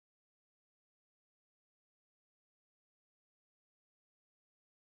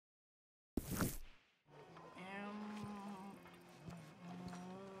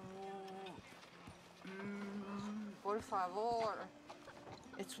por favor.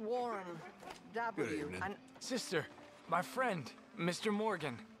 It's Warren. W. And... Sister, my friend, Mr.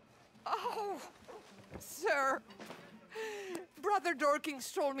 Morgan. Oh, sir. Brother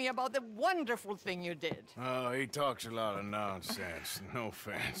Dorkins told me about the wonderful thing you did. Oh, he talks a lot of nonsense. No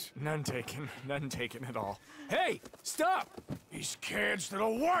offense. None taken at all. Hey, stop! These kids, they're the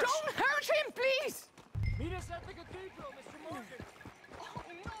worst! Don't hurt him, please! Meet us at the cathedral, Mr. Morgan. Oh,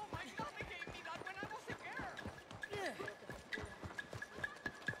 no, my stomach gave me that when I was a girl.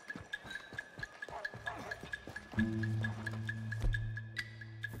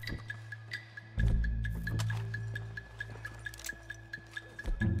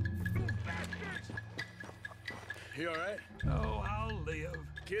 You all right? Oh, I'll live.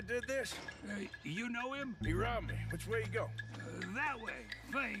 Kid did this? You know him? He robbed me. Which way you go? That way,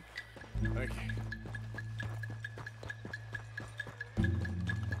 think. Thank you.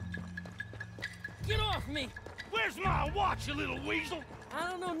 Get off me! Where's my watch, you little weasel? I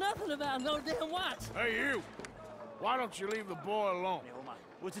don't know nothing about no damn watch. Hey, you! Why don't you leave the boy alone?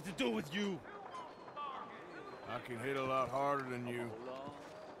 What's it to do with you? I can hit a lot harder than you.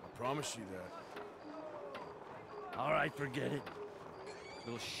 I promise you that. All right, forget it.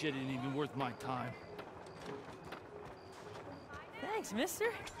 Little shit ain't even worth my time. Thanks, mister.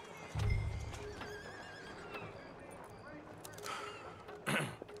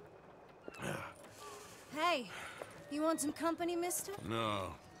 Hey, you want some company, mister?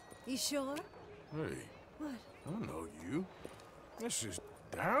 No. You sure? Hey. What? I don't know you. This is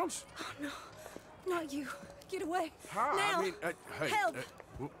Downs? Oh, no. Not you. Get away. How? Now. I mean, hey. Help!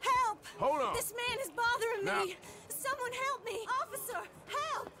 Help! Hold on. This man is bothering Now. me. Someone help me. Officer,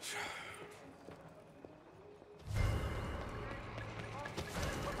 help!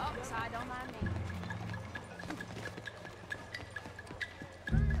 Oh, side, don't mind me.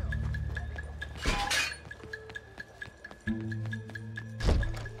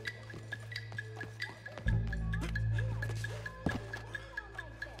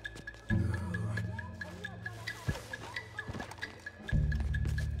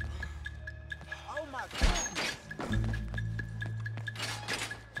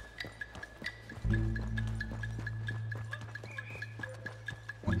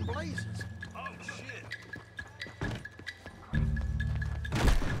 blazes? Oh, shit.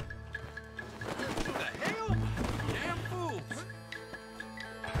 What the hell? Damn fools.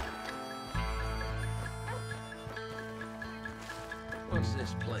 What's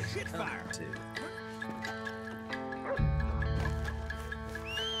this place Shit coming fire. to?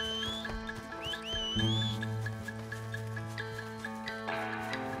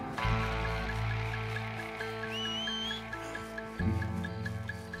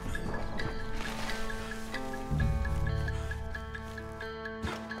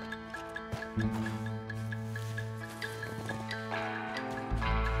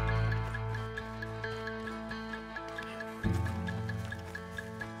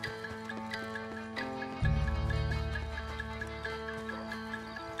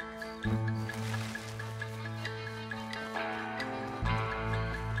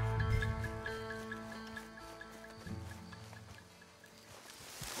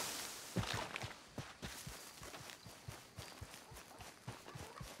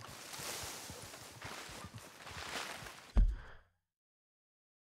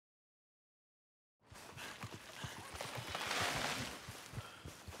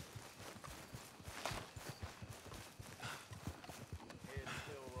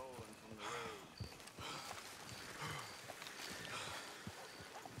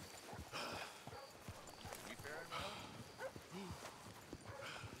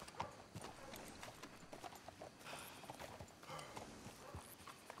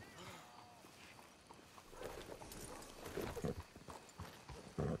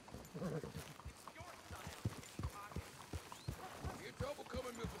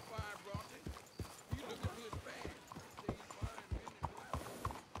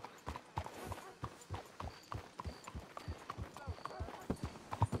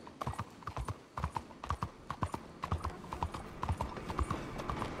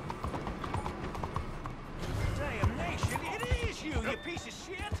 You piece of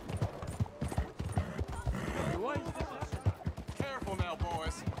shit! What? Careful now,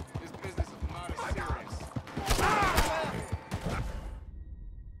 boys. This business is mighty serious.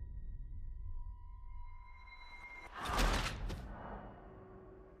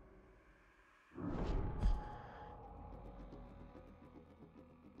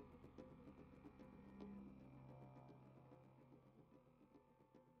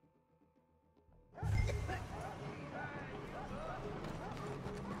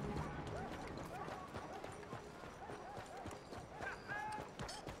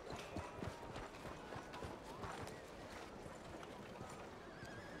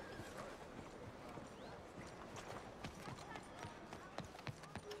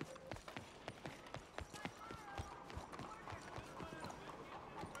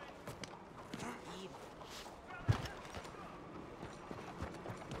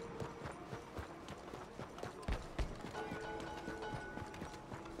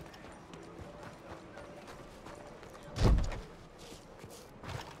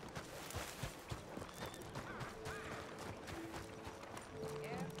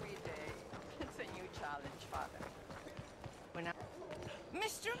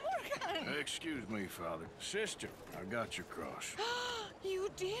 Excuse me, Father. Sister, I got your cross. You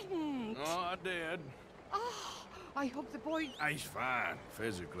didn't. Oh, I did. Oh, I hope the boy... He's fine,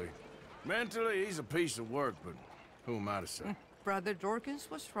 physically. Mentally, he's a piece of work, but who am I to say? Brother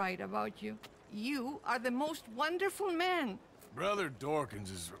Dorkins was right about you. You are the most wonderful man. Brother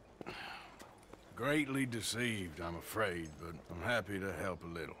Dorkins is greatly deceived, I'm afraid, but I'm happy to help a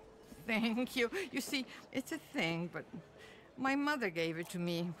little. Thank you. You see, it's a thing, but my mother gave it to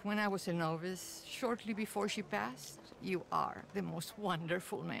me when I was a novice, shortly before she passed. You are the most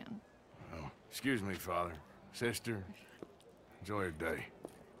wonderful man. Oh, excuse me, Father. Sister, enjoy your day.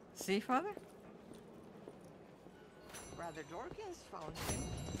 See, Father? Brother Dorkins found him.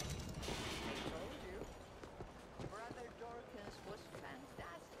 I told you. Brother Dorkins was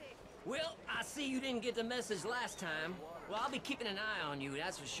fantastic. Well, I see you didn't get the message last time. Well, I'll be keeping an eye on you,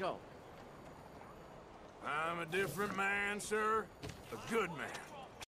 that's for sure. I'm a different man, sir. A good man.